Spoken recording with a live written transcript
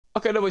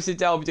Okay, then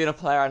today I'll be doing a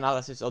player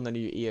analysis on the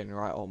new Ian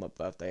Wright on my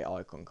birthday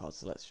icon card.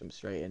 So let's jump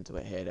straight into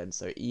it here then.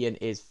 So Ian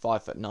is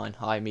 5'9",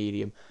 high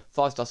medium,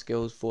 5-star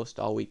skills,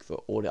 4-star weak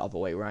foot, or the other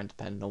way around,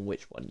 depending on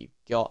which one you've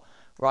got.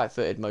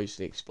 Right-footed,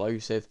 mostly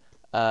explosive.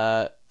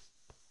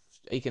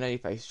 He can only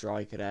play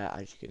striker there,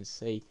 as you can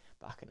see.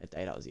 Back in the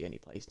day, that was the only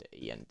place that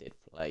Ian did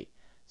play.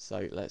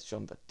 So let's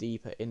jump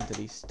deeper into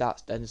these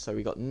stats then. So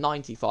we got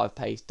 95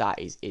 pace, that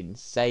is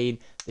insane.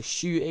 The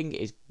shooting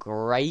is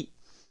great.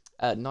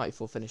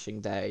 94 finishing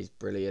there is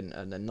brilliant,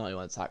 and the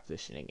 91 attack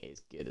positioning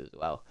is good as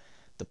well.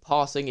 The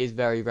passing is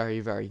very, very,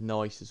 very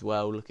nice as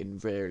well, looking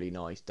really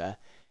nice there.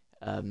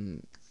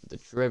 The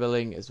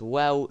dribbling as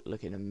well,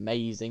 looking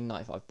amazing.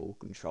 95 ball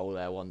control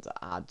there, one to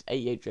add.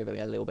 88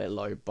 dribbling, a little bit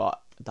low,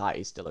 but that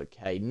is still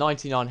okay.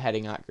 99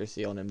 heading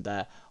accuracy on him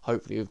there.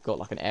 Hopefully we've got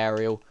like an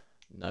aerial.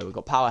 No, we've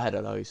got power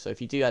header though, so if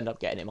you do end up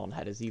getting him on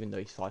headers, even though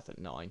he's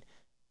 5'9",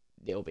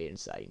 it'll be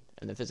insane.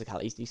 And the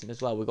physicality is decent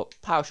as well. We've got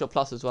power shot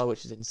plus as well,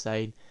 which is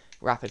insane.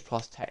 Rapid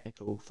plus,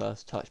 technical,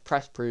 first touch,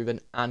 press proven,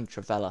 and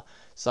Travella.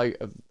 So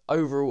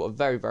overall, a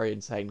very, very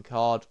insane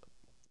card.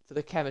 For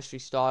the chemistry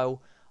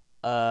style,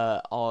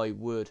 I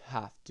would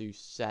have to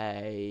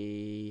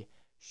say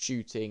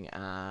shooting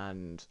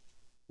and...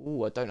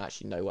 I don't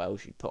actually know what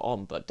else you'd put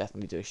on, but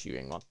definitely do a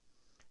shooting one.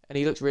 And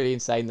he looks really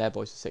insane there,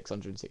 boys, for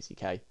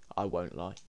 660k. I won't lie.